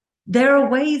there are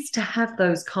ways to have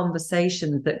those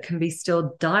conversations that can be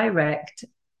still direct,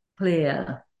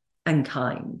 clear, and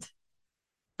kind.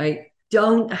 I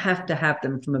don't have to have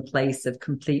them from a place of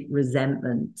complete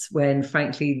resentment when,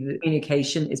 frankly, the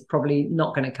communication is probably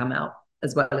not going to come out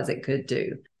as well as it could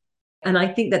do. And I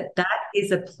think that that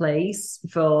is a place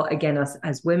for, again, us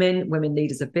as women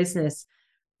leaders of business,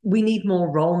 we need more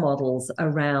role models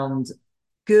around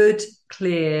good,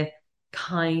 clear,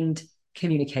 kind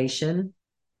communication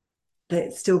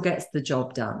that still gets the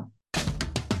job done.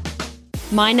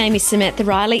 My name is Samantha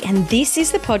Riley, and this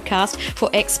is the podcast for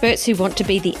experts who want to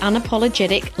be the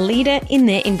unapologetic leader in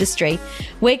their industry.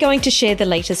 We're going to share the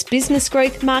latest business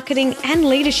growth, marketing, and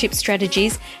leadership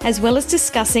strategies, as well as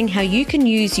discussing how you can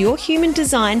use your human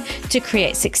design to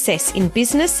create success in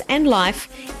business and life,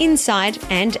 inside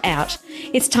and out.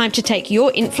 It's time to take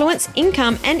your influence,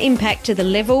 income, and impact to the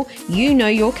level you know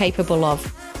you're capable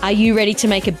of. Are you ready to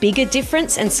make a bigger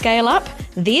difference and scale up?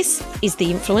 This is the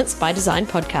Influence by Design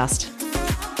podcast.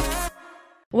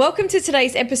 Welcome to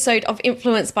today's episode of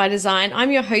Influence by Design.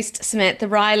 I'm your host, Samantha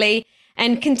Riley,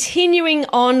 and continuing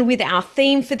on with our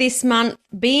theme for this month,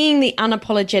 being the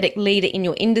unapologetic leader in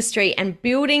your industry and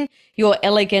building your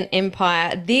elegant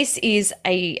empire. This is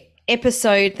an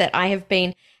episode that I have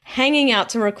been hanging out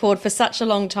to record for such a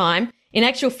long time. In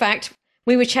actual fact,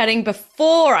 we were chatting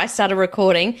before I started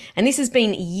recording, and this has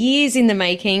been years in the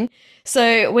making.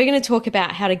 So we're going to talk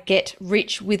about how to get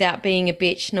rich without being a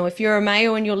bitch. Now, if you're a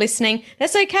male and you're listening,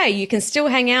 that's okay. You can still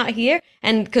hang out here,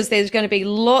 and because there's going to be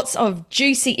lots of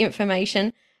juicy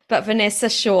information. But Vanessa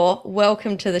Shaw,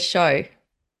 welcome to the show.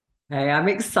 Hey, I'm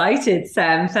excited,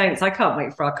 Sam. Thanks. I can't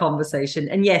wait for our conversation.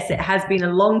 And yes, it has been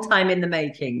a long time in the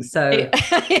making. So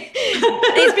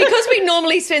it's because we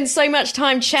normally spend so much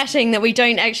time chatting that we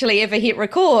don't actually ever hit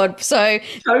record. So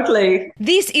totally.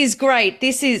 This is great.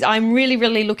 I'm really,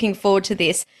 really looking forward to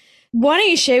this. Why don't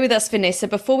you share with us, Vanessa,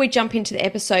 before we jump into the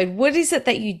episode, what is it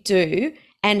that you do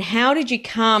and how did you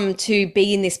come to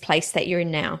be in this place that you're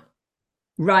in now?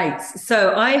 Right.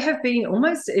 So I have been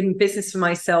almost in business for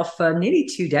myself for nearly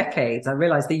 2 decades. I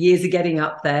realize the years are getting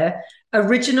up there.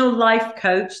 Original life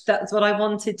coach. That's what I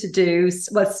wanted to do.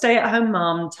 Well, stay-at-home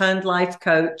mom turned life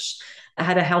coach. I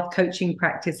had a health coaching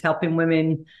practice helping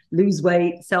women lose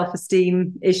weight,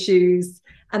 self-esteem issues.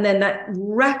 And then that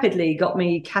rapidly got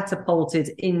me catapulted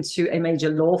into a major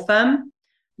law firm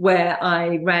where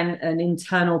I ran an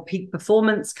internal peak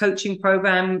performance coaching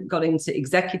program, got into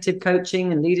executive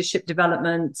coaching and leadership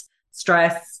development,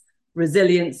 stress,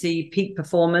 resiliency, peak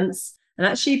performance. And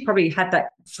actually probably had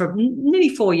that for nearly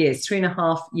 4 years,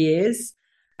 3.5 years.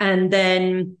 And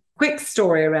then quick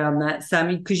story around that,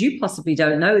 Sammy, because you possibly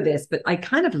don't know this, but I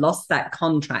kind of lost that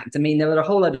contract. I mean, there were a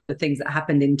whole lot of things that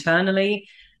happened internally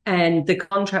and the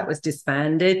contract was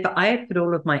disbanded, but I had put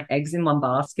all of my eggs in one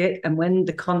basket. And when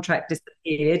the contract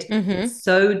disappeared,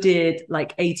 so did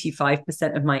like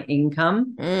 85% of my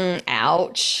income.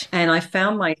 Ouch. And I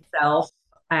found myself,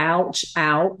 ouch,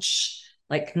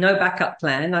 like no backup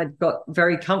plan. I'd got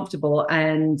very comfortable.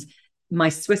 And my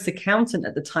Swiss accountant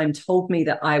at the time told me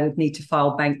that I would need to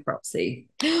file bankruptcy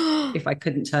if I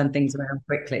couldn't turn things around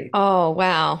quickly. Oh,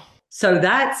 wow. So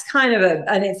that's kind of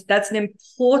that's an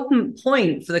important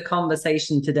point for the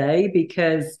conversation today,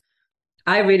 because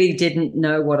I really didn't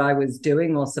know what I was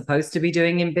doing or supposed to be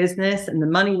doing in business, and the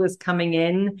money was coming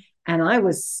in and I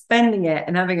was spending it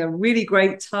and having a really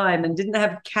great time and didn't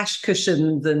have cash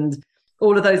cushions and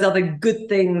all of those other good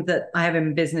things that I have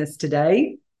in business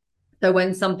today. So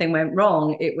when something went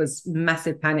wrong, it was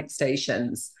massive panic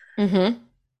stations.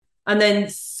 And then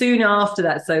soon after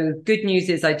that, so good news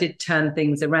is I did turn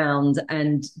things around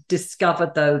and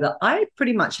discovered, though, that I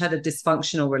pretty much had a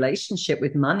dysfunctional relationship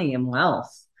with money and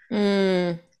wealth.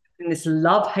 And this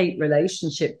love-hate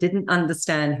relationship, didn't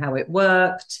understand how it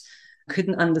worked,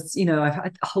 couldn't understand, I've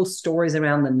had whole stories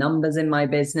around the numbers in my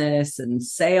business and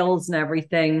sales and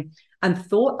everything, and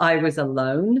thought I was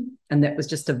alone and that was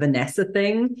just a Vanessa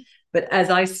thing. But as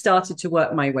I started to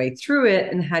work my way through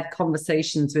it and had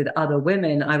conversations with other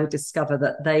women, I would discover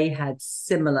that they had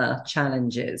similar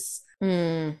challenges.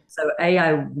 So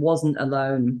I wasn't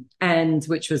alone, and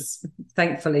which was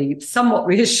thankfully somewhat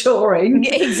reassuring.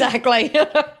 Exactly.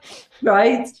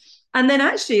 Right. And then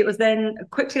actually it was then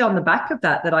quickly on the back of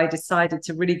that I decided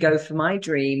to really go for my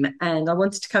dream. And I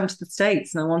wanted to come to the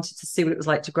States and I wanted to see what it was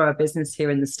like to grow a business here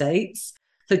in the States.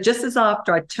 So just as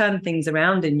after I turned things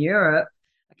around in Europe,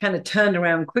 kind of turned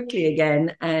around quickly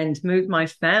again and moved my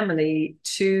family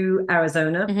to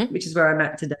Arizona, which is where I'm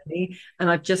at today.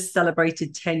 And I've just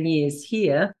celebrated 10 years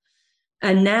here.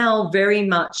 And now very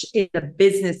much in a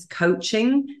business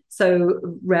coaching So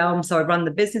I run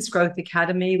the Business Growth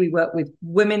Academy. We work with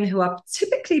women who are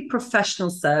typically professional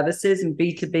services and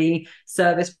B2B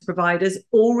service providers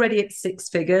already at six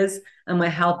figures, and we're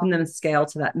helping them scale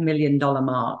to that $1 million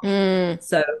mark.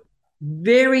 So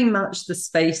very much the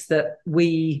space that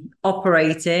we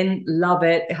operate in, love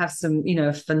it, have some,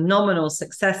 phenomenal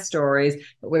success stories,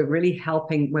 but we're really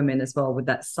helping women as well with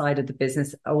that side of the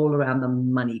business, all around the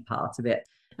money part of it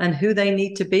and who they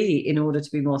need to be in order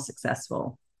to be more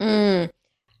successful.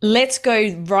 Let's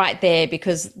go right there,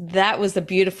 because that was the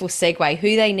beautiful segue,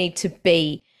 who they need to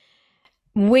be.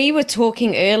 We were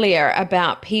talking earlier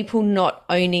about people not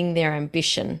owning their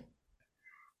ambition.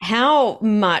 How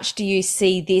much do you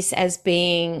see this as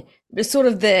being sort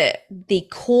of the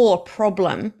core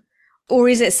problem, or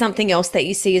is it something else that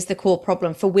you see as the core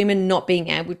problem for women not being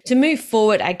able to move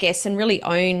forward, I guess, and really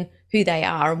own who they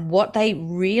are and what they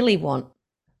really want?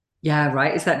 Yeah,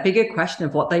 right. It's that bigger question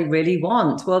of what they really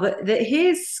want. Well,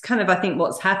 here's kind of, I think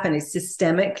what's happened is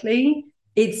systemically,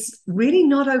 it's really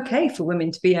not okay for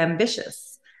women to be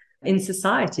ambitious in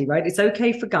society, right? It's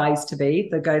okay for guys to be.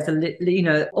 The guys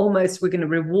are, almost we're going to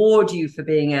reward you for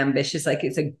being ambitious. Like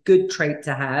it's a good trait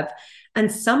to have.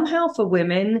 And somehow for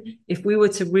women, if we were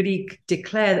to really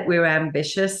declare that we're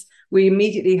ambitious, we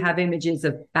immediately have images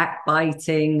of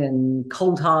backbiting and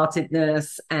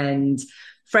cold-heartedness and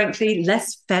frankly,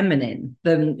 less feminine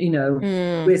than,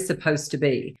 we're supposed to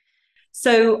be.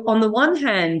 So on the one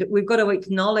hand, we've got to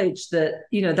acknowledge that,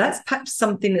 that's perhaps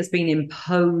something that's been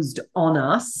imposed on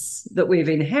us that we've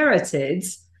inherited.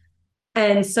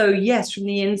 And so, yes, from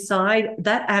the inside,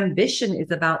 that ambition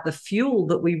is about the fuel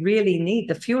that we really need,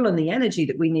 the fuel and the energy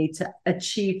that we need to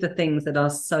achieve the things that are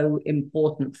so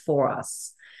important for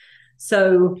us.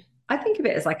 So I think of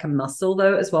it as like a muscle,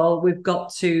 though, as well. We've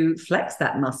got to flex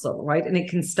that muscle, right? And it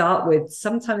can start with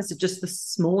sometimes just the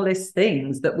smallest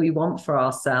things that we want for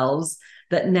ourselves,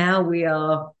 that now we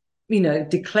are,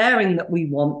 declaring that we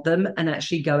want them and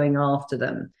actually going after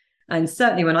them. And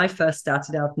certainly when I first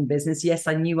started out in business, yes,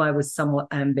 I knew I was somewhat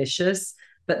ambitious,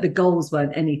 but the goals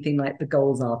weren't anything like the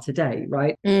goals are today,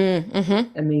 right?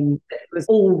 Mm-hmm. I mean, it was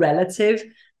all relative,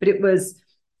 but it was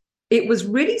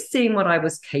really seeing what I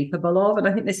was capable of. And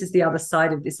I think this is the other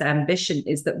side of this ambition,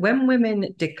 is that when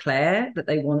women declare that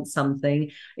they want something,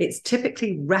 it's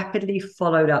typically rapidly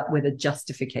followed up with a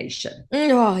justification.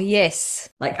 Oh, yes.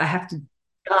 Like I have to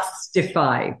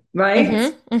justify, right?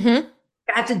 Mm-hmm. Mm-hmm.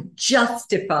 I have to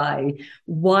justify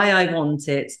why I want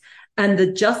it. And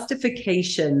the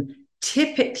justification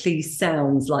typically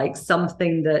sounds like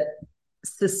something that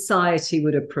society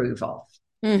would approve of.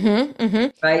 Mm-hmm,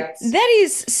 mm-hmm. Right. That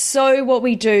is so what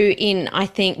we do in, I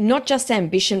think, not just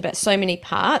ambition, but so many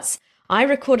parts. I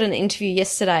recorded an interview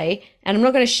yesterday, and I'm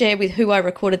not going to share with who I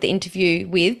recorded the interview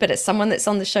with, but it's someone that's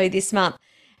on the show this month.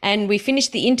 And we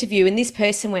finished the interview, and this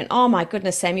person went, "Oh my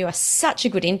goodness, Sam, you are such a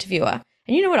good interviewer."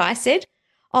 And you know what I said?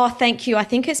 "Oh, thank you. I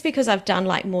think it's because I've done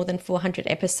like more than 400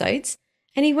 episodes."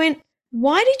 And he went,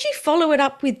 "Why did you follow it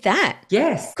up with that?"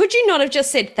 Yes. Could you not have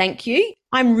just said, "Thank you,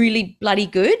 I'm really bloody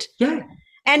good"? Yeah.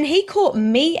 And he caught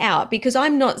me out, because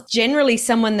I'm not generally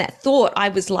someone that thought I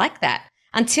was like that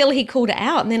until he called it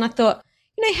out. And then I thought,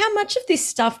 how much of this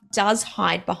stuff does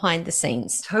hide behind the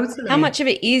scenes? Totally. How much of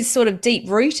it is sort of deep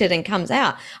rooted and comes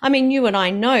out? I mean, you and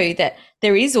I know that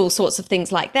there is all sorts of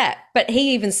things like that, but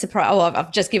he even surprised,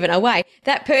 I've just given away.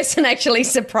 That person actually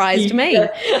surprised me.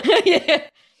 Yeah.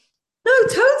 No,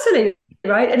 totally.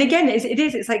 Right. And again,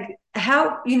 it's like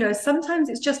how, sometimes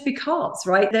it's just because,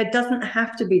 right? There doesn't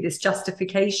have to be this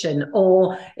justification,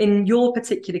 or in your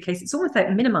particular case, it's almost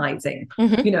like minimizing,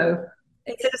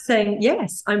 instead of saying,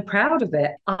 yes, I'm proud of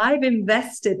it. I've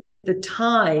invested the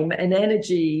time and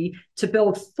energy to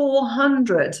build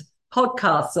 400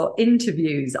 podcasts or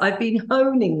interviews. I've been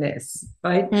honing this,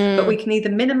 right? But we can either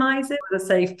minimize it or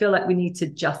feel like we need to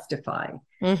justify.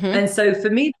 Mm-hmm. And so for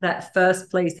me, that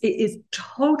first place, it is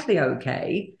totally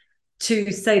okay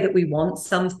to say that we want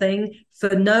something for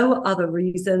no other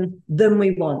reason than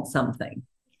we want something.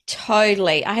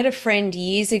 Totally. I had a friend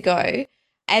years ago,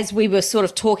 as we were sort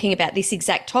of talking about this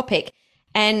exact topic,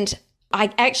 and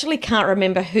I actually can't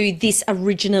remember who this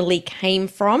originally came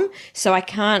from. So I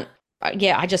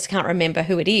just can't remember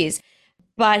who it is.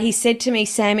 But he said to me,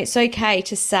 "Sam, it's okay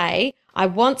to say, I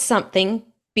want something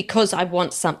because I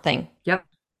want something." Yep.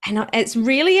 And it's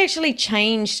really actually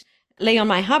changed. Leon,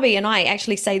 my hubby, and I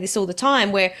actually say this all the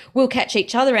time, where we'll catch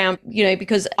each other out,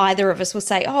 because either of us will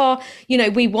say, "Oh,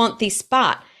 we want this,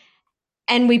 but,"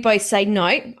 and we both say,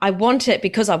 "No, I want it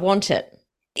because I want it."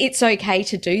 It's okay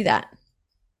to do that.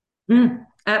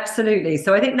 Absolutely.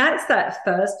 So I think that's that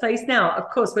first place. Now, of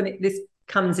course, when this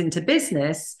comes into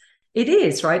business, it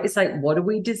is, right? It's like, what do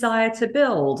we desire to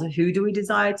build? Who do we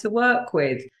desire to work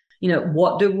with?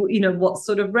 What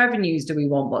sort of revenues do we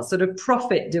want? What sort of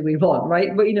profit do we want,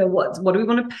 right? But, what do we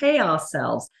want to pay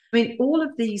ourselves? I mean, all of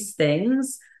these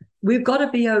things, we've got to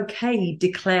be okay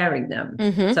declaring them.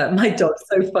 Mm-hmm. So my dog's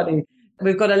so funny.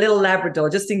 We've got a little Labrador,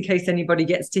 just in case anybody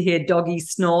gets to hear doggy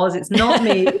snores. It's not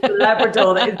me, it's a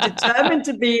Labrador that is determined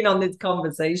to be in on this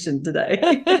conversation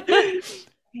today.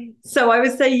 So I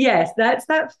would say, yes, that's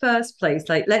that first place.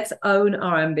 Like, let's own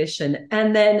our ambition.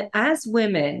 And then as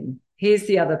women, here's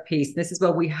the other piece. This is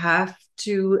where we have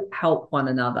to help one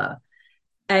another.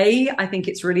 I think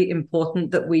it's really important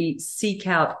that we seek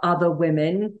out other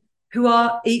women who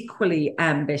are equally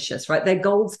ambitious, right? Their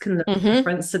goals can look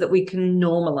different so that we can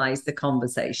normalize the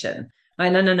conversation. Right?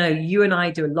 No. You and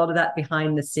I do a lot of that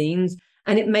behind the scenes.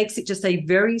 And it makes it just a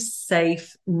very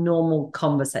safe, normal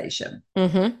conversation.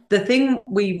 The thing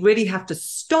we really have to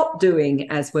stop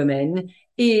doing as women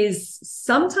is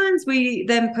sometimes we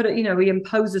then we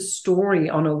impose a story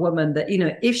on a woman that,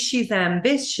 if she's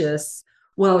ambitious,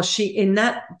 well, she in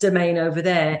that domain over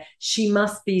there, she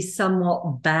must be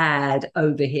somewhat bad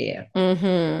over here.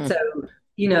 So,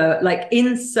 like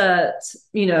insert,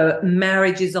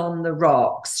 marriage is on the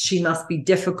rocks. She must be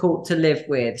difficult to live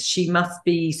with. She must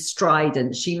be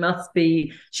strident. She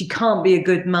can't be a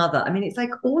good mother. I mean, it's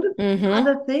like all of the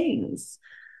other things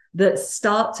that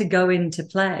start to go into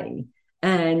play.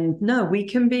 And no, we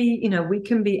can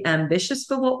be ambitious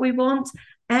for what we want,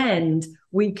 and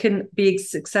we can be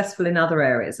successful in other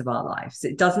areas of our lives.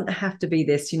 It doesn't have to be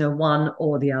this, one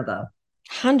or the other.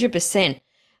 100%.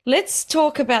 Let's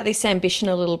talk about this ambition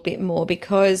a little bit more,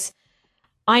 because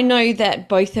I know that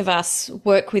both of us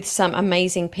work with some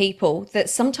amazing people that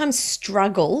sometimes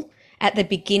struggle at the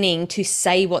beginning to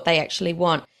say what they actually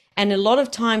want. And a lot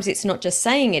of times it's not just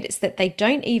saying it, it's that they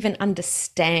don't even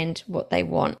understand what they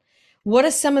want. What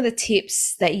are some of the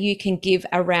tips that you can give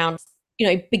around,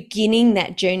 beginning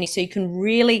that journey so you can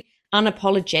really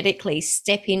unapologetically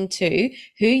step into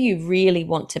who you really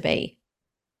want to be?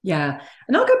 Yeah.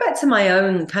 And I'll go back to my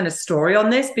own kind of story on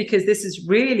this, because this is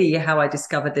really how I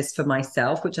discovered this for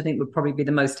myself, which I think would probably be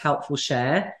the most helpful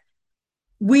share.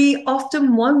 We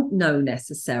often won't know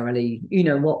necessarily,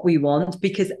 what we want,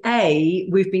 because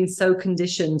we've been so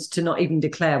conditioned to not even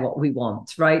declare what we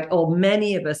want, right? Or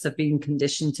many of us have been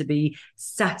conditioned to be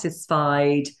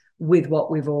satisfied with what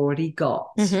we've already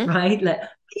got, right?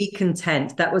 Be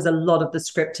content. That was a lot of the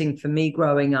scripting for me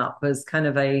growing up. Was kind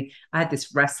of I had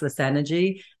this restless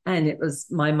energy, and it was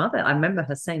my mother. I remember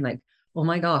her saying, like, oh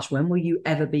my gosh, when will you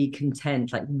ever be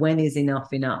content? Like, when is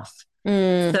enough enough?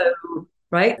 So,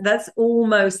 right, that's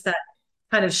almost that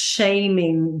kind of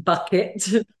shaming bucket,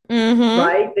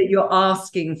 right? That you're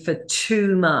asking for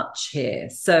too much here.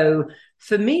 So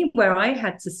for me, where I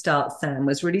had to start, Sam,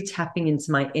 was really tapping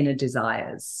into my inner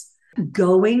desires,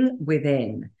 going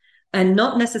within, and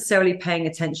not necessarily paying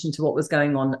attention to what was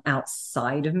going on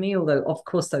outside of me, although of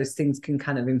course those things can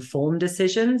kind of inform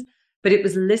decisions. But it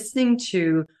was listening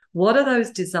to, what are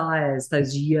those desires,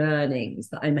 those yearnings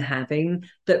that I'm having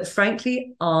that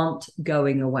frankly aren't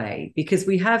going away? Because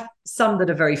we have some that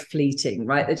are very fleeting,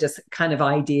 right? They're just kind of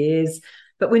ideas,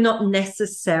 but we're not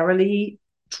necessarily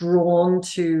drawn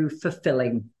to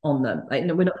fulfilling on them. Like,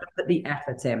 we're not going to put the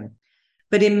effort in.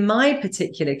 But in my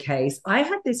particular case, I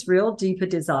had this real deeper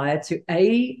desire to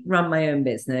A, run my own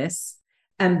business,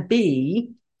 and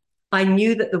B, I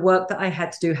knew that the work that I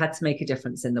had to do had to make a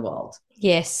difference in the world.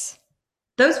 Yes.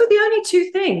 Those were the only two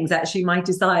things, actually, my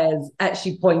desires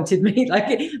actually pointed me.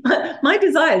 Like, my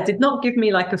desires did not give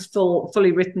me like a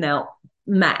fully written out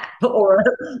map or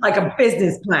like a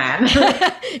business plan.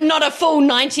 Not a full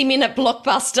 90-minute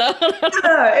blockbuster.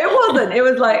 No, it wasn't. It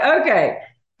was like, okay.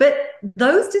 But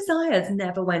those desires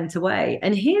never went away.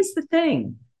 And here's the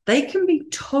thing. They can be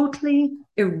totally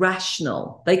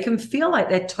irrational. They can feel like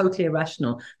they're totally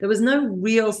irrational. There was no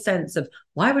real sense of,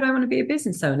 why would I want to be a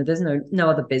business owner? There's no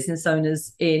other business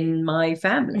owners in my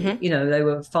family. They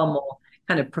were far more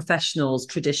kind of professionals,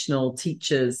 traditional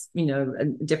teachers,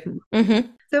 and different.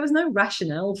 There was no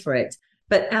rationale for it.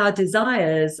 But our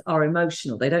desires are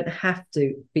emotional. They don't have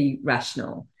to be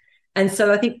rational. And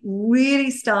so I think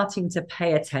really starting to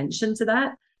pay attention to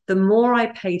that, the more I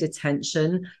paid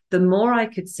attention, the more I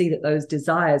could see that those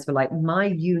desires were like my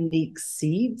unique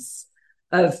seeds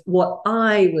of what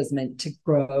I was meant to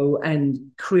grow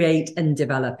and create and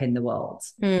develop in the world.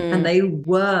 And they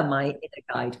were my inner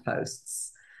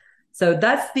guideposts. So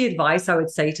that's the advice I would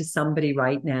say to somebody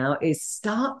right now, is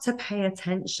start to pay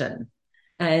attention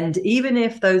And even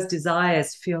if those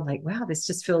desires feel like, wow, this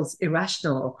just feels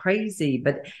irrational or crazy,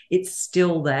 but it's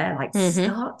still there, like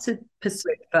start to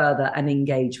pursue it further and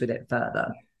engage with it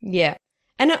further. Yeah.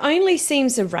 And it only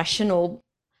seems irrational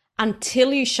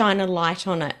until you shine a light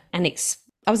on it and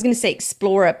I was going to say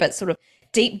explore it, but sort of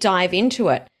deep dive into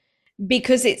it,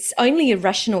 because it's only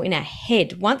irrational in our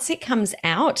head. Once it comes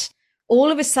out,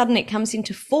 all of a sudden it comes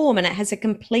into form and it has a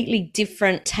completely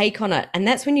different take on it. And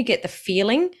that's when you get the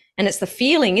feeling. And it's the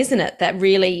feeling, isn't it, that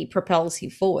really propels you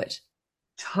forward.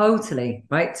 Totally,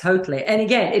 right? Totally. And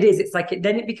again, it is, it's like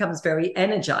then it becomes very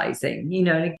energizing, you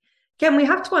know. Again, we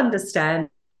have to understand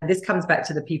this comes back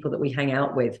to the people that we hang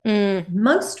out with.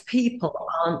 Most people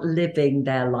aren't living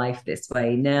their life this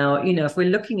way. Now, you know, if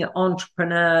we're looking at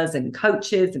entrepreneurs and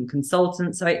coaches and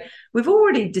consultants, right, we've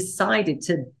already decided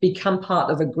to become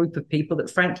part of a group of people that,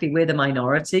 frankly, we're the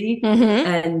minority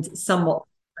and somewhat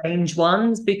strange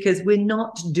ones, because we're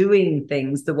not doing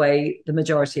things the way the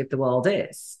majority of the world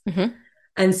is.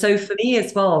 And so for me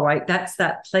as well, right, that's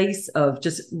that place of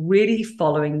just really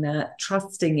following that,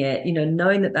 trusting it, you know,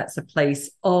 knowing that that's a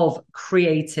place of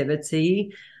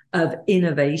creativity, of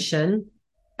innovation,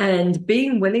 and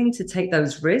being willing to take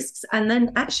those risks and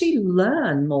then actually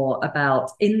learn more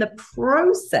about in the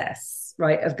process,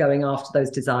 right, of going after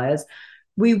those desires.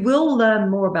 We will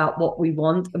learn more about what we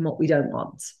want and what we don't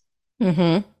want.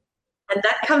 And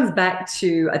that comes back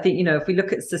to, I think, you know, if we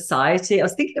look at society, I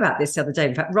was thinking about this the other day.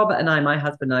 In fact, Robert and I, my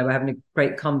husband and I, were having a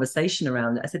great conversation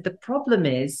around it. I said, the problem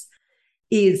is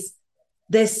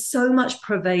there's so much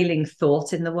prevailing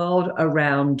thought in the world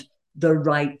around the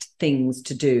right things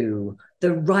to do,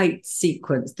 the right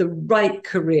sequence, the right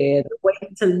career, the way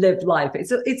to live life.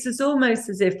 It's almost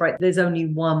as if, right, there's only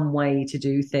one way to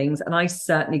do things. And I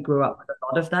certainly grew up with a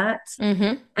lot of that.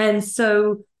 And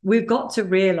so we've got to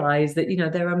realize that, you know,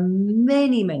 there are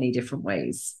many, many different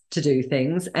ways to do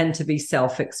things and to be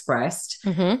self-expressed,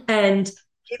 and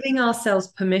giving ourselves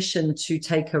permission to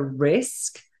take a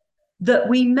risk that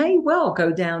we may well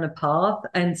go down a path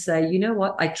and say, you know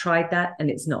what, I tried that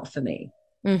and it's not for me.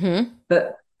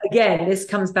 But again, this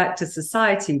comes back to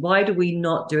society. Why do we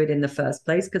not do it in the first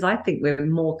place? Because I think we're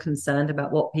more concerned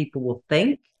about what people will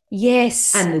think.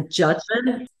 Yes. And the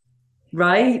judgment,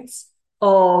 right,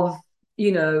 of,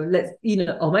 you know,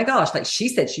 oh my gosh, like she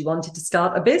said she wanted to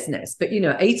start a business, but, you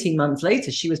know, 18 months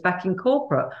later, she was back in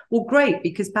corporate. Well, great,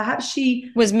 because perhaps she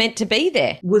was meant to be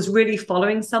there, was really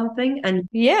following something and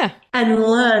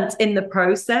learned in the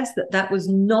process that that was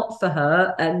not for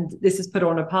her. And this has put her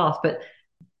on a path. But,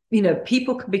 you know,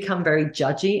 people can become very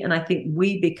judgy. And I think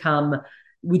we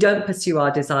don't pursue our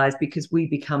desires because we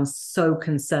become so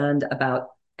concerned about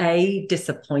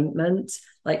disappointment.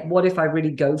 Like, what if I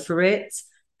really go for it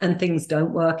and things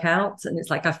don't work out? And it's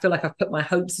like, I feel like I've put my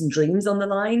hopes and dreams on the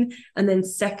line. And then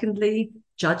secondly,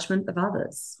 judgment of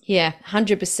others. Yeah,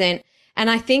 100%.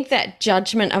 And I think that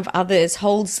judgment of others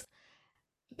holds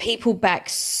people back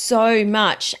so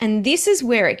much. And this is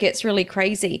where it gets really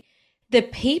crazy. The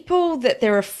people that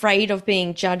they're afraid of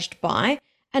being judged by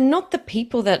are not the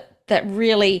people that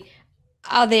really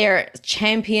are there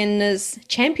championers?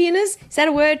 Is that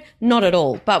a word? Not at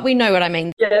all, but we know what I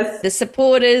mean. Yes. The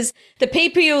supporters, the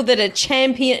people that are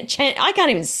I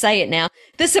can't even say it now.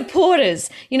 The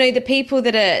supporters, you know, the people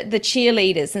that are the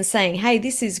cheerleaders and saying, hey,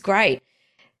 this is great.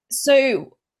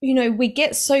 So, you know, we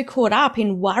get so caught up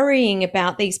in worrying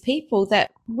about these people that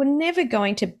were never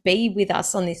going to be with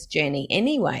us on this journey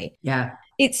anyway. Yeah.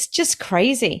 It's just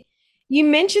crazy. You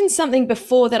mentioned something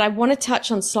before that I want to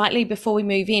touch on slightly before we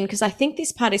move in, because I think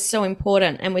this part is so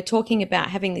important, and we're talking about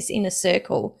having this inner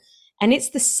circle, and it's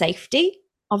the safety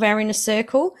of our inner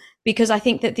circle, because I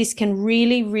think that this can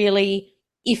really, really,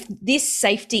 if this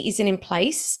safety isn't in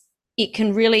place, it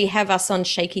can really have us on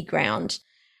shaky ground.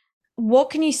 What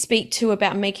can you speak to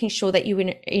about making sure that you're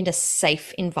in a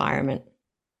safe environment?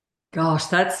 Gosh,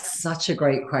 that's such a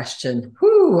great question.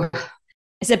 Whew.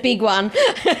 It's a big one.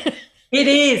 It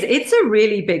is. It's a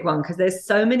really big one because there's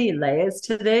so many layers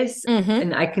to this.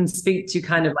 And I can speak to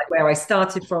kind of like where I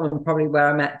started from and probably where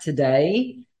I'm at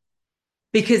today,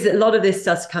 because a lot of this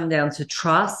does come down to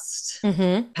trust,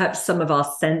 perhaps some of our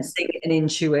sensing and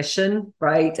intuition,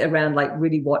 right, around like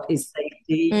really what is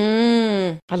safety.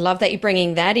 I love that you're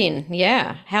bringing that in.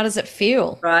 Yeah. How does it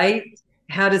feel? Right.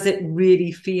 How does it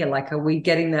really feel? Like, are we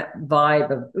getting that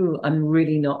vibe of, ooh, I'm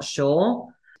really not sure?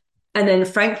 And then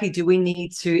frankly, do we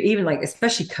need to, even like,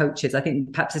 especially coaches, I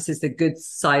think perhaps this is the good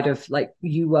side of like,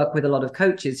 you work with a lot of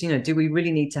coaches, you know, do we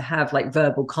really need to have like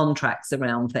verbal contracts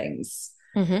around things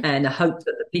and hope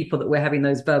that the people that we're having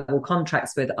those verbal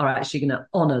contracts with are actually going to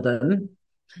honor them?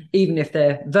 even if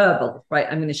they're verbal, right?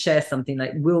 I'm going to share something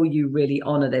like, will you really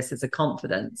honor this as a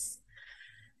confidence?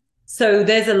 So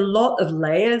there's a lot of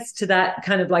layers to that,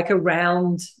 kind of like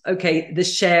around, okay, the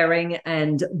sharing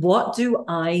and what do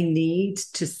I need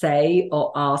to say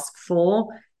or ask for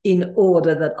in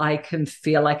order that I can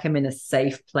feel like I'm in a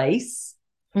safe place,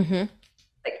 like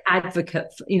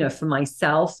advocate, for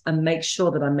myself, and make sure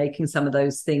that I'm making some of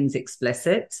those things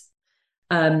explicit.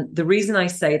 The reason I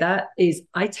say that is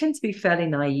I tend to be fairly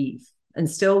naive,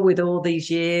 and still with all these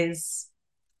years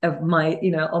of my,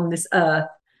 on this earth,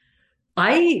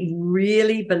 I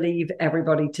really believe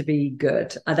everybody to be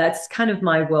good. That's kind of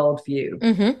my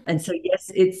worldview. And so,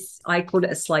 yes, I call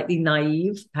it a slightly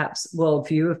naive, perhaps,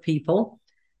 worldview of people.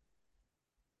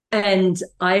 And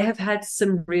I have had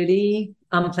some really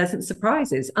unpleasant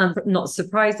surprises, not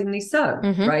surprisingly so,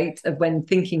 right? Of when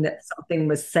thinking that something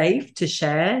was safe to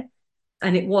share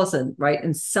and it wasn't, right?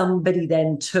 And somebody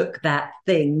then took that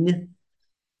thing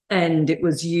and it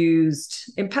was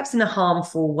used perhaps in a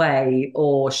harmful way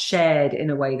or shared in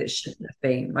a way that shouldn't have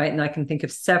been, right? And I can think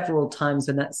of several times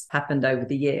when that's happened over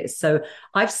the years. So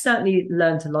I've certainly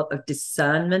learned a lot of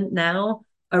discernment now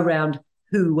around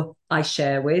who I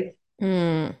share with.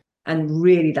 And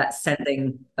really that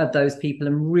sending of those people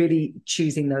and really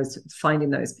finding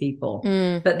those people.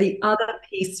 But the other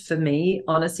piece for me,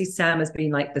 honestly, Sam, has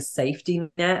been like the safety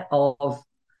net of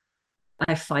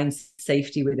I find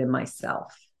safety within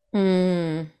myself.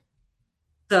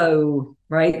 So,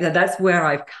 right, that's where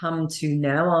I've come to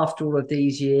now after all of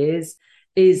these years,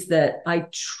 is that I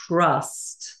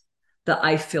trust that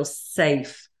I feel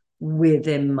safe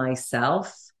within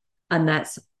myself. And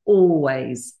that's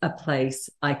always a place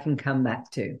I can come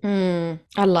back to.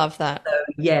 I love that. So,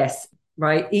 yes,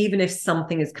 right. Even if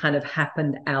something has kind of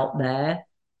happened out there,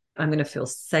 I'm going to feel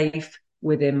safe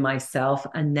within myself.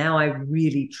 And now I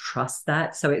really trust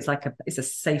that. So it's like it's a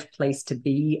safe place to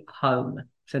be home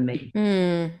for me.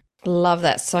 Love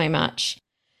that so much.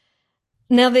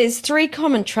 Now, there's 3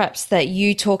 common traps that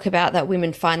you talk about that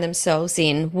women find themselves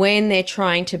in when they're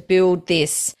trying to build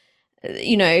this,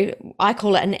 I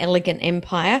call it an elegant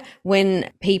empire, when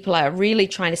people are really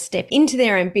trying to step into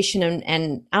their ambition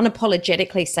and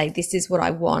unapologetically say, this is what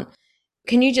I want.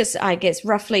 Can you just, I guess,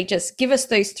 roughly just give us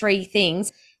those 3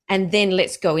 things and then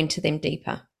let's go into them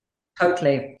deeper?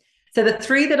 Totally. So the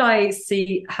 3 that I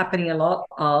see happening a lot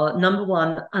are, number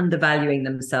 1, undervaluing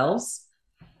themselves,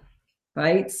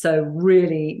 right? So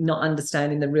really not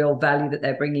understanding the real value that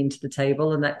they're bringing to the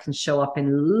table. And that can show up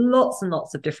in lots and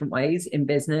lots of different ways in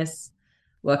business.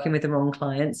 Working with the wrong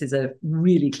clients is a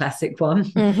really classic one,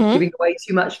 giving away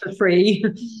too much for free.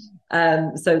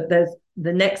 So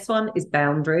the next one is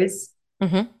boundaries.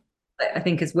 I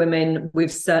think as women,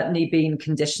 we've certainly been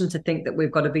conditioned to think that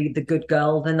we've got to be the good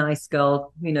girl, the nice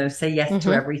girl, say yes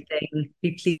to everything,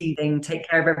 be pleasing, take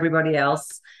care of everybody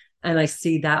else. And I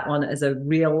see that one as a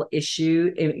real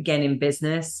issue, again, in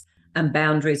business, and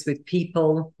boundaries with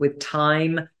people, with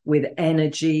time, with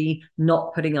energy,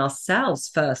 not putting ourselves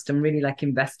first and really like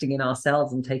investing in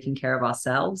ourselves and taking care of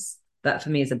ourselves. That for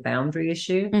me is a boundary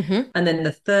issue. And then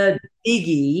the third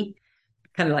biggie,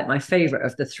 kind of like my favorite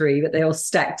of the 3, but they all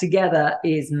stack together,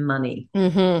 is money.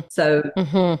 So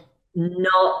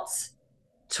not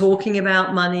talking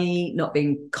about money, not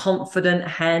being confident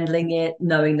handling it,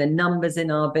 knowing the numbers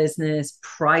in our business,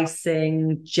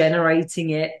 pricing,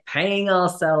 generating it, paying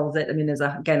ourselves it. I mean, there's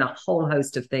again a whole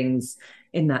host of things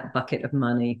in that bucket of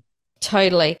money.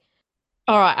 Totally.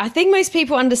 All right. I think most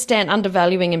people understand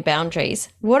undervaluing and boundaries.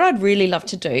 What I'd really love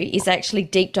to do is actually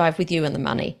deep dive with you on the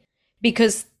money,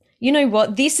 because you know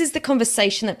what? This is the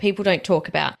conversation that people don't talk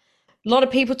about. A lot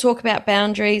of people talk about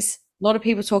boundaries. A lot of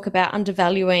people talk about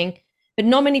undervaluing, but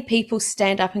not many people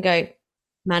stand up and go,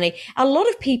 money. A lot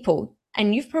of people,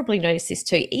 and you've probably noticed this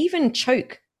too, even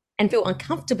choke and feel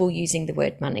uncomfortable using the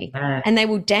word money. And they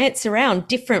will dance around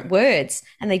different words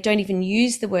and they don't even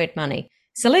use the word money.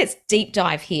 So let's deep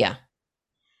dive here.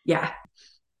 Yeah.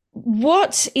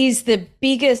 What is the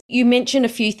biggest, you mentioned a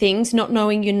few things, not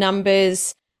knowing your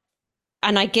numbers,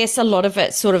 and I guess a lot of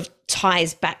it sort of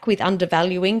ties back with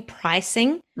undervaluing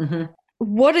pricing.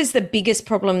 What is the biggest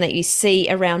problem that you see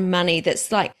around money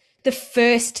that's like the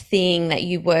first thing that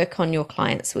you work on your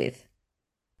clients with?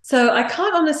 So I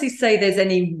can't honestly say there's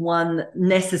any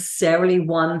necessarily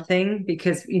one thing,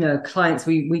 because, clients,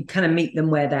 we kind of meet them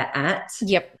where they're at.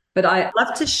 Yep. But I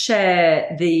love to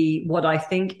share what I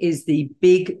think is the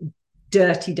big,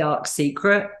 dirty, dark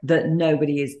secret that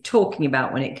nobody is talking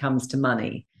about when it comes to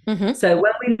money. So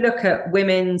when we look at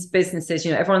women's businesses,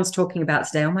 everyone's talking about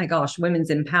today, oh my gosh, women's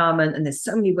empowerment, and there's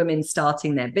so many women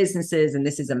starting their businesses and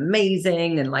this is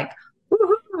amazing. And like,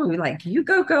 woo-hoo, no, like you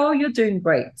go, girl, you're doing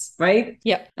great, right?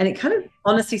 Yep. And it kind of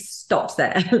honestly stops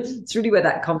there. It's really where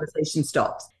that conversation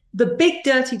stops. The big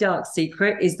dirty dark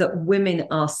secret is that women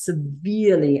are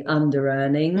severely under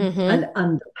earning and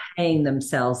underpaying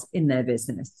themselves in their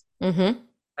business.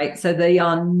 Right. So they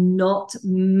are not,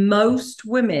 most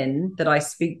women that I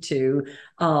speak to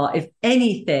are, if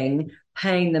anything,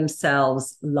 paying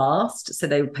themselves last. So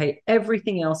they would pay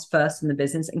everything else first in the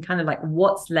business, and kind of like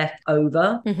what's left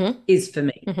over is for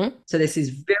me. So this is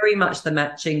very much the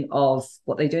matching of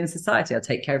what they do in society. I'll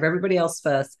take care of everybody else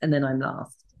first and then I'm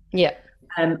last. Yeah.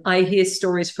 I hear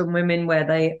stories from women where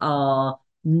they are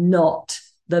not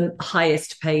the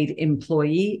highest paid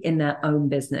employee in their own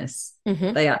business.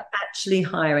 They are actually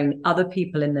hiring other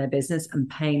people in their business and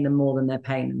paying them more than they're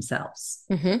paying themselves.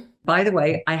 By the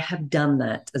way, I have done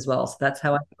that as well. So that's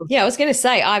how I feel. Yeah, I was going to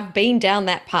say, I've been down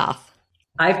that path.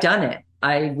 I've done it.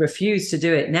 I refuse to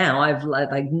do it now. I've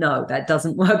like, no, that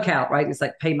doesn't work out, right? It's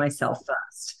like pay myself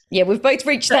first. Yeah, we've both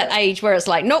reached that age where it's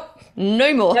like, nope,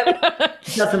 no more.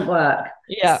 It doesn't work.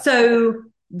 Yeah. So,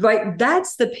 right,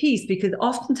 that's the piece, because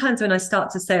oftentimes when I start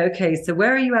to say, okay, so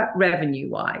where are you at revenue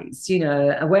wise? You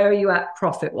know, where are you at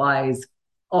profit wise?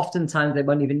 Oftentimes they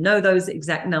won't even know those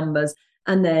exact numbers.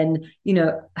 And then, you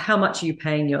know, how much are you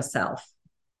paying yourself?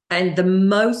 And the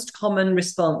most common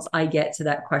response I get to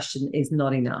that question is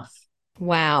not enough.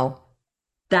 Wow.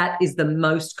 That is the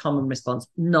most common response.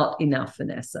 Not enough,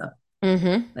 Vanessa.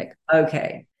 Like,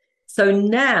 okay. So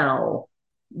now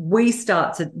we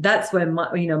start to, that's when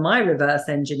my reverse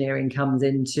engineering comes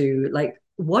into, like,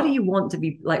 what do you want to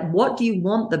be, like, what do you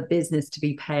want the business to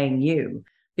be paying you?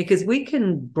 Because we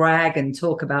can brag and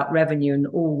talk about revenue and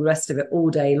all the rest of it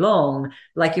all day long.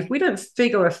 Like, if we don't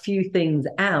figure a few things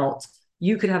out,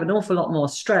 you could have an awful lot more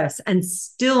stress and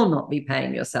still not be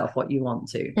paying yourself what you want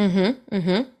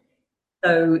to.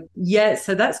 So, yeah,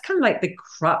 so that's kind of like the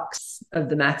crux of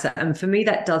the matter. And for me,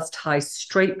 that does tie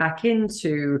straight back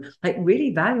into like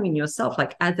really valuing yourself,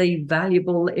 like as a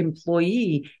valuable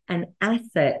employee and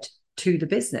asset to the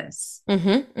business.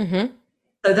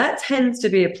 So that tends to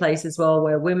be a place as well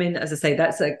where women, as I say,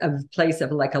 that's a place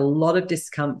of like a lot of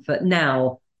discomfort.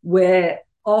 Now, where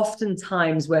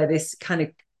oftentimes where this kind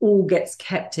of all gets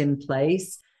kept in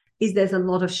place is there's a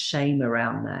lot of shame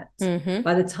around that.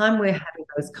 By the time we're having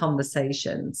those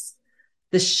conversations,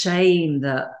 the shame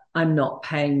that I'm not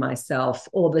paying myself,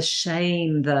 or the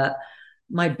shame that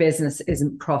my business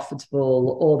isn't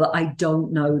profitable, or that I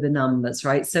don't know the numbers,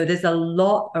 right? So there's a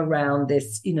lot around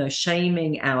this, you know,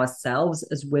 shaming ourselves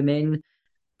as women,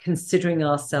 considering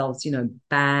ourselves, you know,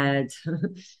 bad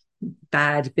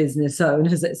business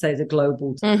owners, let's say, the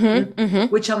global term,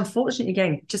 which unfortunately,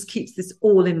 again, just keeps this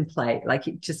all in play. Like,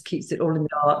 it just keeps it all in the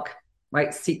dark,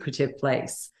 right, secretive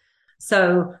place.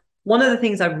 So one of the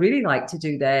things I really like to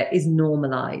do there is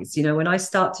normalize. You know, when I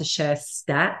start to share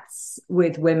stats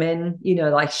with women, you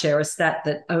know, I share a stat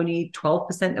that only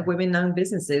 12% of women-owned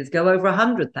businesses go over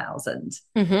 100,000.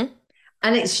 And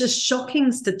it's just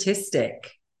shocking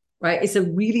statistic, right? It's a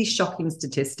really shocking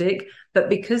statistic. But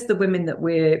because the women that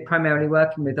we're primarily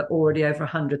working with are already over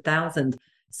 100,000,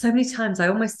 so many times I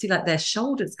almost see like their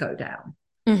shoulders go down.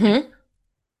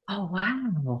 Oh,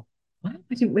 wow. I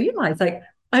didn't realize, like,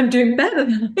 I'm doing better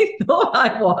than I thought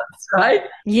I was, right?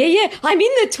 Yeah. I'm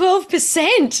in the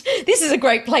 12%. This is a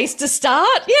great place to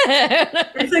start. Yeah.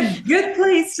 It's a good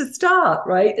place to start,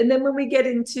 right? And then when we get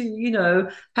into, you know,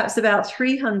 perhaps about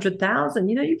 300,000,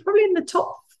 you know, you're probably in the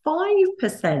top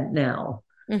 5% now.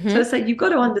 So it's like, you've got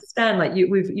to understand, like,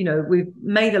 we've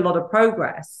made a lot of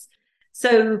progress.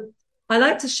 So I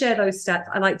like to share those stats.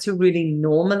 I like to really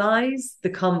normalize the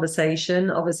conversation.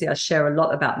 Obviously, I share a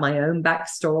lot about my own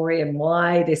backstory and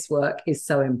why this work is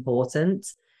so important.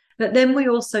 But then we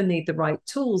also need the right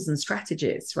tools and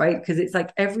strategies, right? Because it's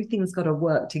like everything's got to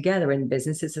work together in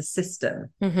business. It's a system.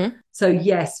 So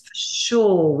yes, for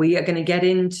sure, we are going to get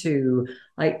into,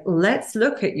 like, let's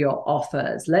look at your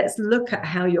offers. Let's look at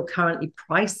how you're currently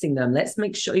pricing them. Let's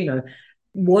make sure, you know,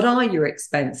 what are your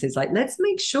expenses? Like, let's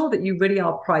make sure that you really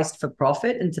are priced for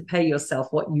profit and to pay yourself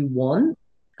what you want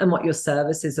and what your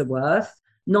services are worth.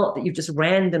 Not that you've just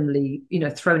randomly, you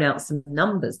know, thrown out some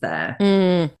numbers there.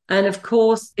 And of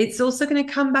course, it's also going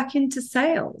to come back into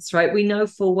sales, right? We know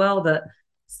full well that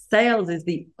sales is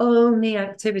the only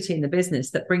activity in the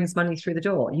business that brings money through the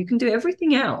door. You can do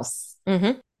everything else. You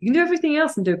can do everything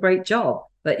else and do a great job.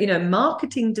 But, you know,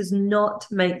 marketing does not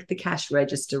make the cash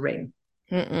register ring.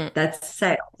 That's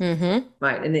sales,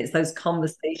 right? And it's those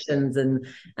conversations and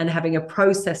having a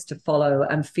process to follow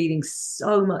and feeling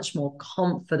so much more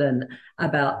confident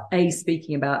about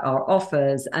speaking about our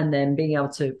offers, and then being able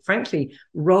to, frankly,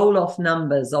 roll off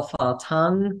numbers off our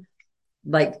tongue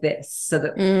like this, so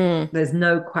that there's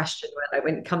no question like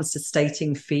when it comes to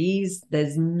stating fees,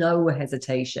 there's no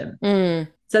hesitation.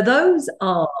 So those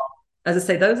are, as I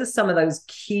say, those are some of those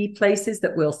key places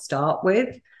that we'll start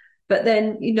with. But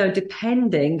then,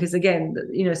 depending, because again,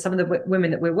 some of the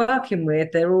women that we're working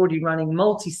with, they're already running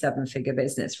multi-seven-figure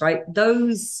business, right?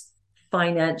 Those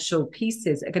financial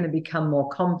pieces are going to become more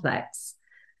complex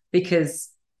because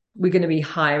we're going to be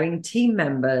hiring team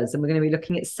members and we're going to be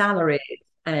looking at salaries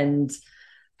and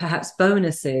perhaps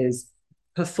bonuses,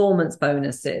 performance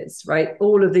bonuses, right?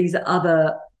 All of these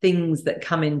other things that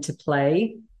come into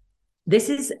play. This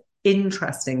is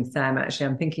interesting, Sam. Actually,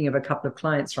 I'm thinking of a couple of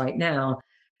clients right now,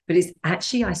 but it's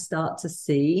actually, I start to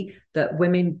see that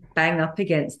women bang up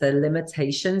against their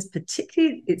limitations,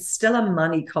 particularly it's still a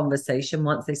money conversation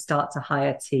once they start to hire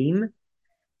a team,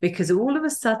 because all of a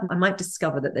sudden I might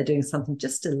discover that they're doing something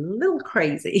just a little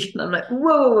crazy. And I'm like,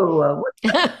 whoa,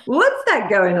 what's that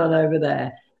going on over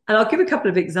there? And I'll give a couple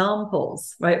of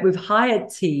examples, right? We've hired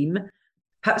team,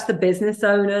 perhaps the business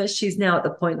owner, she's now at the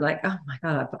point like, oh my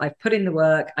God, I've put in the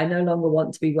work. I no longer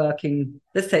want to be working.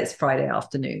 Let's say it's Friday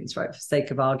afternoons, right? For sake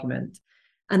of argument.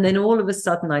 And then all of a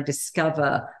sudden I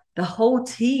discover the whole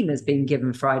team has been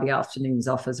given Friday afternoons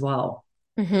off as well.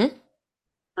 I'm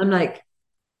like,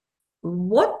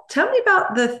 tell me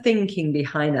about the thinking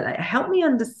behind that. Like, help me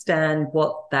understand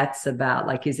what that's about.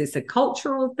 Like, is this a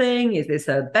cultural thing? Is this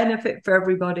a benefit for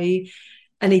everybody?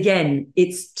 And again,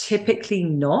 it's typically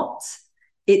not.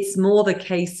 It's more the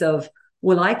case of,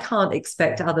 well, I can't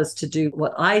expect others to do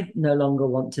what I no longer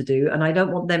want to do. And I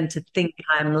don't want them to think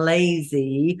I'm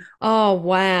lazy. Oh,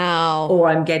 wow. Or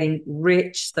I'm getting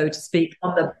rich, so to speak,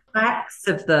 on the backs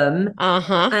of them.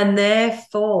 And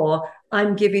therefore,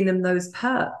 I'm giving them those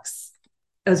perks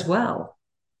as well.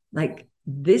 Like,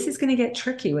 this is going to get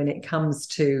tricky when it comes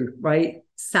to, right,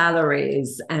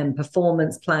 salaries and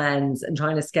performance plans and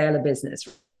trying to scale a business,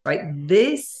 right?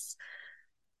 This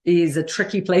is a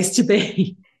tricky place to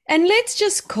be. And let's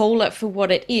just call it for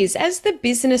what it is. As the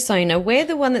business owner, we're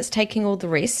the one that's taking all the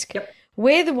risk. Yep.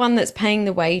 We're the one that's paying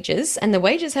the wages, and the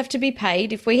wages have to be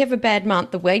paid. If we have a bad month,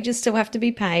 the wages still have to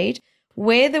be paid.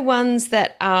 We're the ones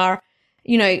that are,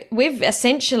 we've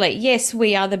essentially, yes,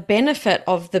 we are the benefit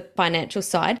of the financial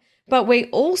side, but we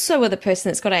also are the person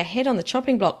that's got our head on the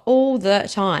chopping block all the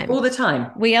time. All the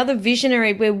time. We are the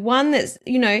visionary. We're one that's,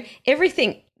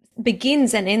 everything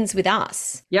begins and ends with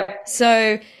us. Yep.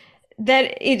 So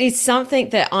that it is something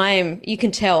that you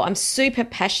can tell I'm super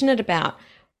passionate about.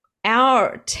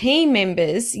 Our team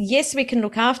members, yes, we can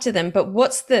look after them, but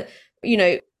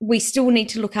we still need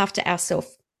to look after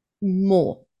ourselves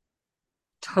more.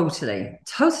 Totally.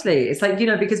 It's like,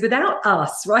 because without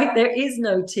us, right, there is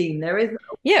no team. There is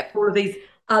all of these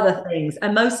other things.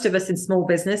 And most of us in small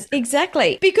business.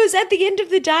 Exactly. Because at the end of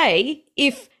the day,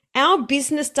 if our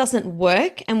business doesn't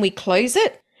work and we close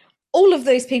it, all of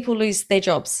those people lose their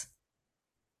jobs.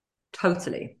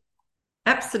 Totally.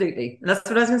 Absolutely. And that's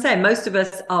what I was going to say. Most of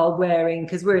us are wearing,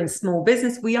 because we're in small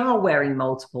business, we are wearing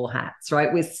multiple hats,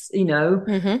 right? We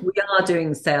are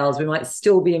doing sales. We might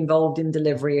still be involved in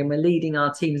delivery and we're leading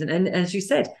our teams. And as you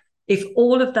said, if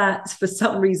all of that for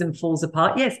some reason falls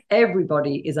apart, yes,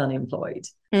 everybody is unemployed.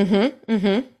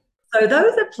 So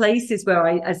those are places where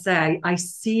I say I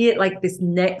see it like this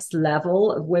next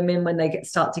level of women when they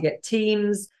start to get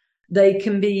teams. They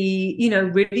can be,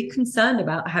 really concerned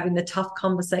about having the tough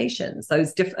conversations.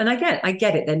 Those different, and again, I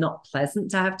get it. They're not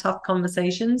pleasant to have tough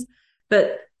conversations,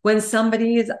 but when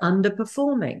somebody is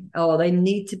underperforming or they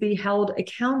need to be held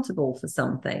accountable for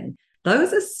something,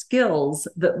 those are skills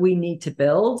that we need to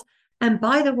build. And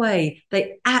by the way,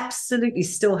 they absolutely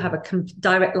still have a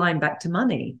direct line back to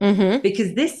money,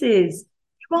 because this is,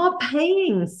 you are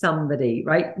paying somebody,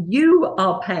 right? You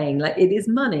are paying, like, it is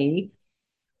money.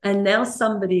 And now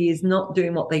somebody is not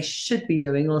doing what they should be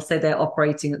doing, or say they're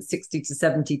operating at 60 to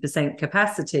 70%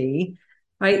 capacity,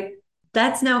 right?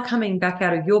 That's now coming back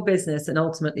out of your business and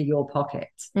ultimately your pocket.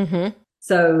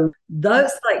 So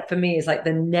those, like, for me, is like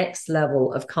the next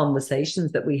level of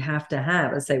conversations that we have to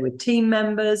have, let's say with team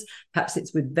members, perhaps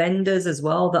it's with vendors as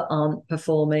well that aren't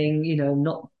performing,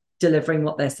 not delivering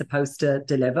what they're supposed to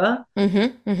deliver.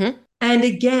 And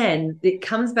again, it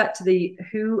comes back to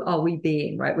who are we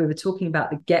being, right? We were talking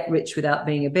about the Get Rich Without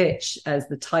Being a Bitch as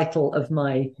the title of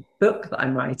my book that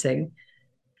I'm writing.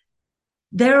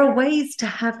 There are ways to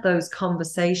have those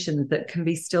conversations that can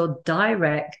be still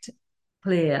direct,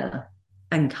 clear,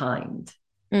 and kind.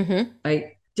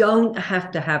 I don't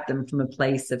have to have them from a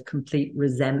place of complete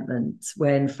resentment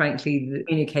when, frankly, the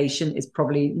communication is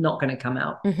probably not going to come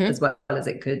out as well as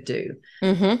it could do.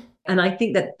 And I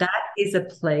think that is a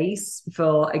place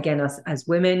for, again, us as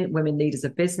women leaders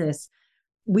of business,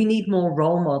 we need more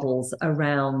role models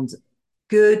around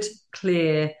good,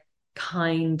 clear,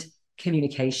 kind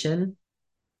communication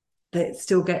that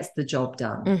still gets the job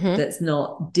done, that's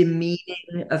not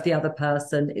demeaning of the other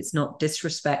person, it's not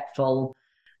disrespectful.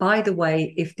 By the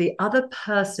way, if the other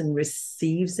person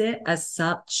receives it as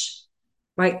such,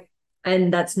 right,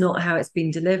 and that's not how it's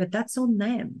been delivered, that's on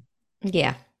them.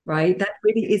 Yeah. Right. That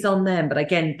really is on them. But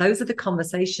again, those are the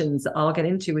conversations that I'll get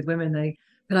into with women.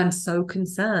 But I'm so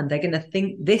concerned. They're going to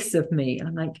think this of me. And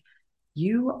I'm like,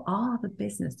 you are the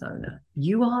business owner.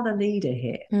 You are the leader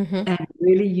here. And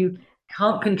really, you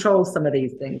can't control some of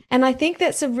these things. And I think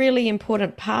that's a really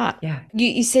important part. Yeah.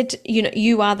 You said,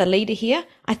 you are the leader here.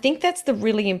 I think that's the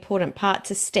really important part,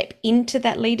 to step into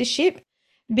that leadership,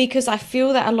 because I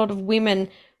feel that a lot of women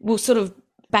will sort of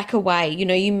back away.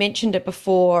 You mentioned it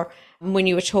before when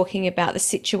you were talking about the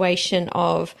situation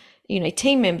of,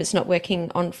 team members not working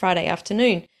on Friday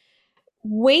afternoon.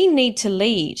 We need to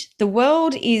lead. The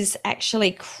world is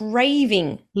actually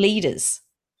craving leaders,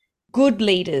 good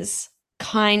leaders,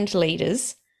 kind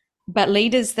leaders, but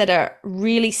leaders that are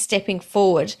really stepping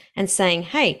forward and saying,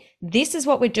 hey, this is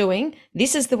what we're doing.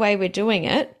 This is the way we're doing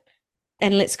it.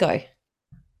 And let's go.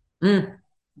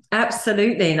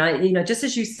 Absolutely. And I, just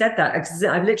as you said that,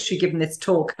 I've literally given this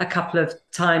talk a couple of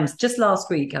times. Just last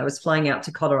week, I was flying out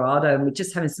to Colorado and we're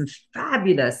just having some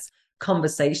fabulous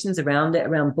conversations around it,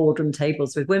 around boardroom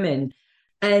tables with women.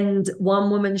 And one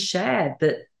woman shared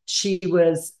that she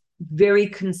was very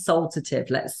consultative,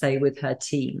 let's say, with her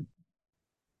team.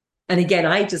 And again,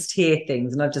 I just hear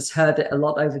things, and I've just heard it a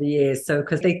lot over the years. So,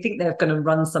 because they think they're going to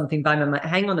run something by me, I'm like,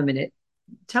 hang on a minute,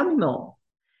 tell me more.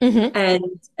 And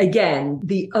again,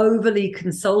 the overly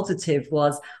consultative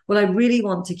was, well, I really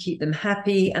want to keep them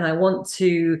happy, and I want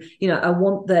to, I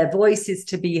want their voices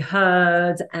to be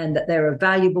heard, and that they're a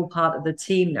valuable part of the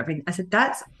team and everything. I said,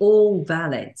 that's all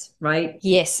valid, right?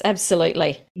 Yes,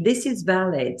 absolutely. This is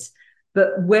valid.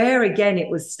 But where, again, it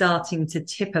was starting to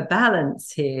tip a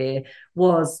balance here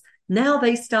was now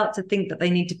they start to think that they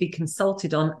need to be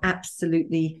consulted on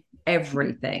absolutely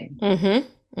everything.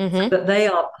 That they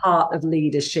are part of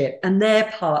leadership and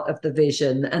they're part of the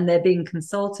vision and they're being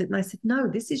consulted. And I said, no,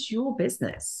 this is your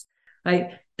business,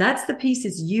 right? That's the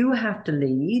pieces you have to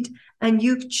lead, and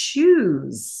you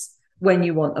choose when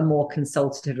you want a more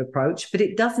consultative approach, but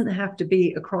it doesn't have to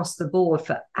be across the board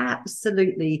for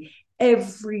absolutely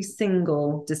every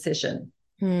single decision.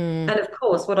 And of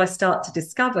course, what I start to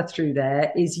discover through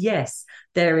there is, yes,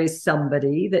 there is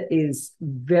somebody that is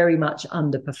very much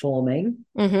underperforming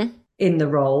in the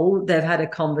role. They've had a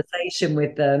conversation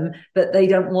with them, but they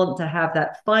don't want to have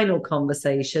that final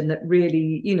conversation that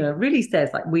really, really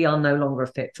says like, we are no longer a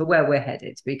fit for where we're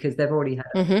headed, because they've already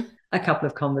had a couple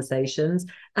of conversations.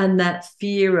 And that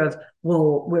fear of,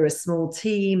 well, we're a small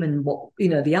team and what,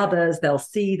 the others, they'll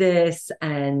see this,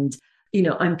 and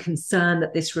I'm concerned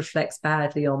that this reflects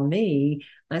badly on me.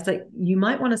 And it's like, you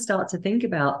might want to start to think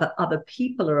about that other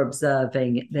people are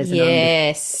observing there's an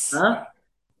underperformer,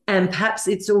 and perhaps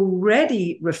it's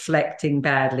already reflecting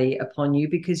badly upon you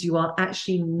because you are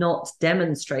actually not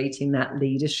demonstrating that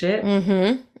leadership.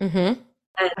 And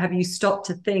have you stopped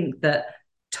to think that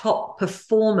your top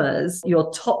performers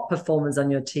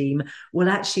on your team will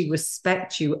actually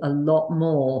respect you a lot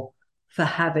more for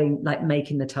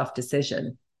making the tough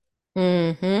decision?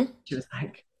 She was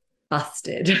like,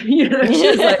 busted. She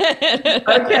was like,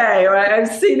 okay, right, I've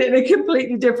seen it in a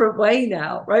completely different way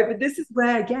now, right? But this is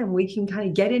where, again, we can kind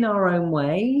of get in our own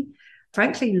way,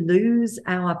 frankly, lose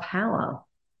our power,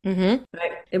 right?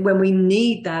 And when we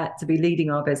need that to be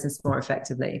leading our business more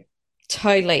effectively.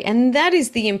 Totally. And that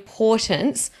is the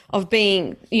importance of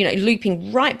being,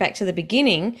 looping right back to the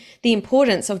beginning, the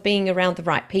importance of being around the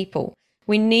right people.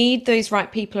 We need those right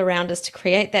people around us to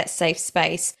create that safe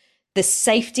space, the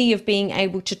safety of being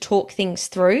able to talk things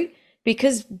through,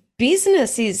 because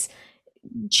business is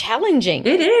challenging.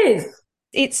 It is.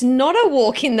 It's not a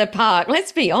walk in the park,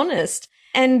 let's be honest.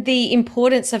 And the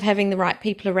importance of having the right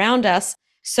people around us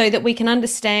so that we can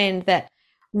understand that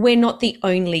we're not the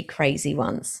only crazy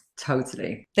ones.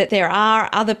 Totally. That there are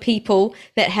other people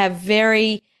that have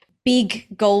very big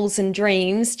goals and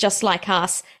dreams just like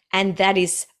us, and that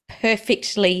is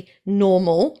perfectly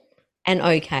normal and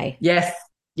okay. Yes.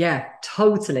 Yeah,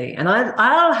 totally. And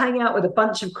I'll hang out with a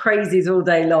bunch of crazies all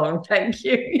day long. Thank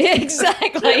you.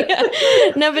 Exactly.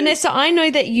 Now, Vanessa, I know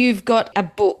that you've got a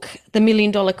book, The $1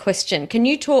 Million Question. Can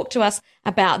you talk to us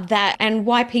about that and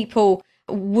why people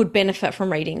would benefit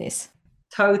from reading this?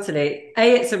 Totally.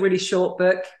 It's a really short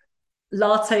book.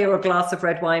 latte or a glass of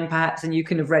red wine, perhaps, and you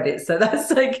can have read it. So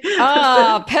that's like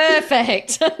Oh,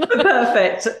 perfect.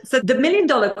 perfect. So the $1 million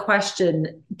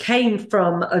question came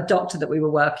from a doctor that we were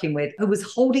working with who was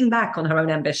holding back on her own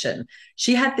ambition.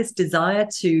 She had this desire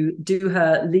to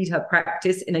lead her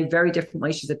practice in a very different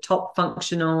way. She's a top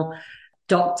functional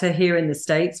doctor here in the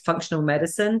States, functional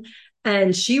medicine.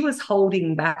 And she was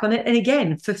holding back on it. And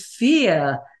again, for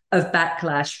fear of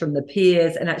backlash from the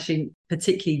peers and actually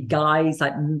particularly guys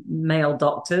like male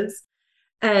doctors.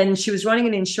 And she was running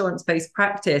an insurance-based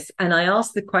practice. And I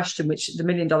asked the question, which the $1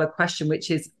 million question, which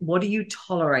is, what are you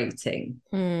tolerating?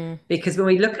 Because when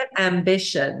we look at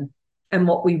ambition and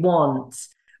what we want,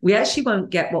 we actually won't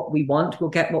get what we want. We'll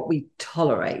get what we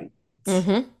tolerate.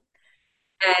 Mm-hmm.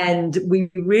 And we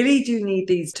really do need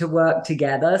these to work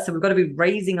together. So we've got to be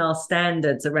raising our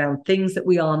standards around things that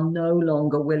we are no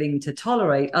longer willing to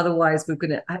tolerate. Otherwise, we're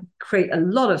going to create a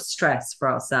lot of stress for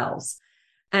ourselves.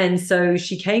 And so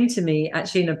she came to me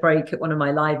actually in a break at one of my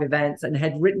live events and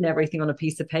had written everything on a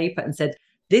piece of paper and said,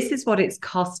 this is what it's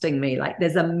costing me. Like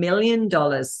there's $1 million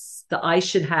that I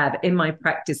should have in my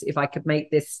practice if I could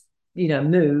make this,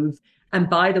 move. And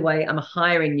by the way, I'm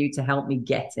hiring you to help me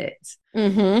get it.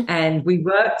 Mm-hmm. And we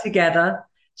worked together.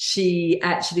 She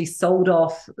actually sold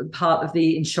off part of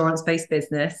the insurance-based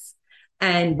business.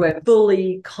 And we're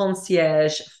fully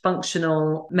concierge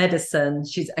functional medicine.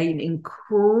 She's an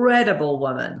incredible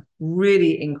woman,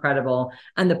 really incredible.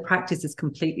 And the practice is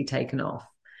completely taken off.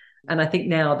 And I think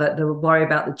now that the worry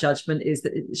about the judgment is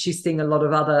that she's seeing a lot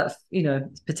of other,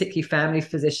 particularly family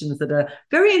physicians that are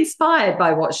very inspired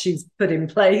by what she's put in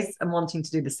place and wanting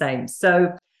to do the same.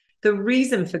 So the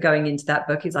reason for going into that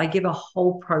book is I give a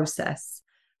whole process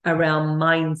around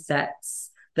mindsets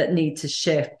that need to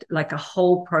shift, like a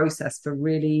whole process for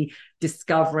really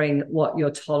discovering what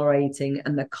you're tolerating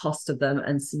and the cost of them,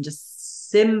 and some just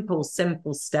simple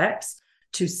steps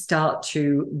to start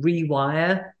to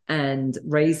rewire and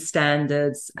raise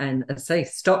standards and say,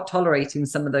 stop tolerating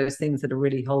some of those things that are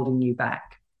really holding you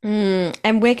back.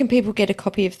 And where can people get a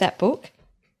copy of that book?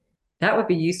 That would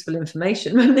be useful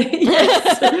information, wouldn't it?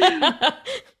 Yes.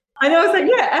 I know, I was like,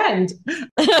 yeah, and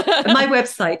my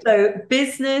website, so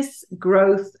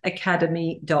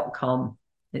businessgrowthacademy.com.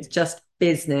 It's just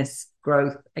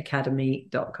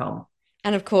businessgrowthacademy.com.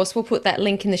 And of course, we'll put that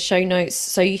link in the show notes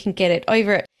so you can get it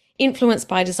over at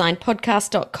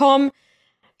influencebydesignpodcast.com.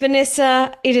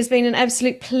 Vanessa, it has been an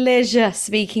absolute pleasure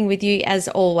speaking with you as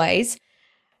always.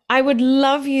 I would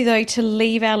love you, though, to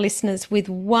leave our listeners with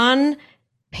one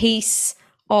piece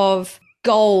of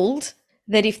gold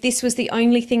that if this was the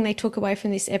only thing they took away from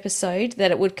this episode,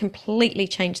 that it would completely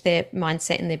change their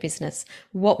mindset in their business.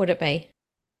 What would it be?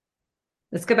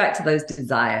 Let's go back to those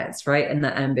desires, right? And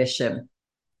that ambition,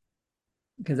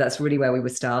 because that's really where we were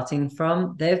starting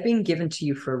from. They've been given to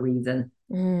you for a reason.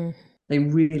 They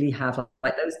really have,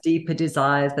 like those deeper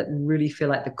desires that really feel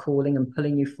like the calling and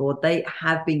pulling you forward. They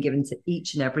have been given to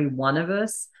each and every one of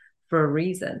us for a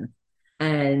reason.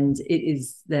 And it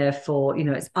is therefore,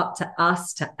 it's up to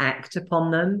us to act upon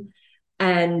them.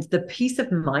 And the piece of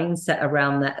mindset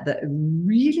around that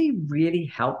really, really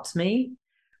helped me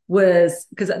was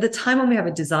because at the time when we have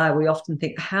a desire, we often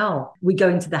think, how? We go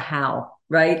into the how,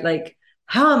 right? Like,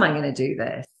 how am I going to do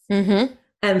this? Mm-hmm.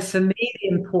 And for me, the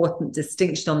important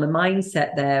distinction on the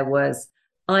mindset there was,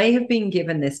 I have been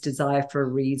given this desire for a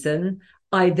reason.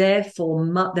 I therefore,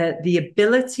 the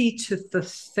ability to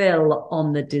fulfill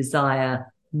on the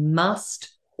desire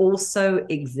must also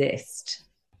exist,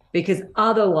 because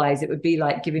otherwise it would be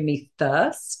like giving me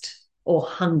thirst or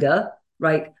hunger,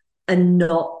 right? And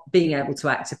not being able to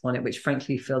act upon it, which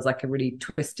frankly feels like a really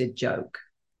twisted joke.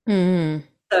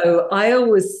 So I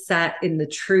always sat in the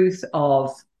truth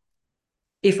of,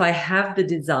 if I have the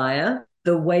desire,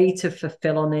 the way to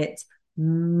fulfill on it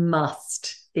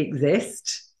must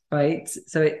exist, right?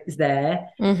 So it's there.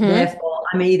 Therefore,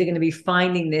 I'm either going to be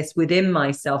finding this within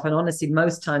myself. And honestly,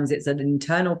 most times it's an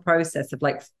internal process of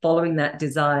like following that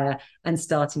desire and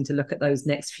starting to look at those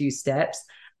next few steps.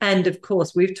 And of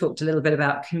course, we've talked a little bit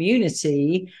about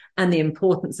community and the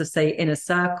importance of, say, inner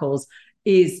circles.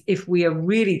 Is if we are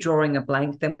really drawing a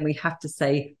blank, then we have to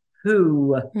say,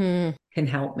 who can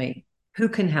help me? Who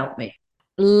can help me?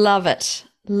 Love it.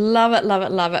 Love it, love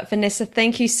it, love it. Vanessa,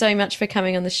 thank you so much for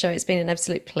coming on the show. It's been an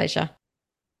absolute pleasure.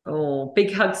 Oh,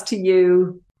 big hugs to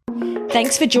you.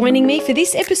 Thanks for joining me for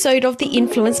this episode of the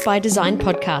Influence by Design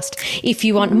podcast. If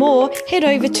you want more, head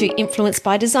over to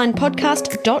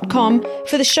influencebydesignpodcast.com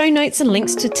for the show notes and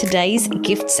links to today's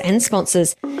gifts and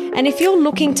sponsors. And if you're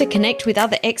looking to connect with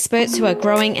other experts who are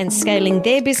growing and scaling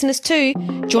their business too,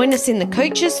 join us in the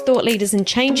Coaches, Thought Leaders and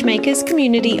Change Makers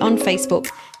community on Facebook.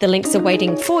 The links are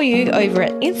waiting for you over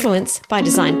at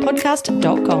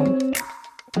influencebydesignpodcast.com.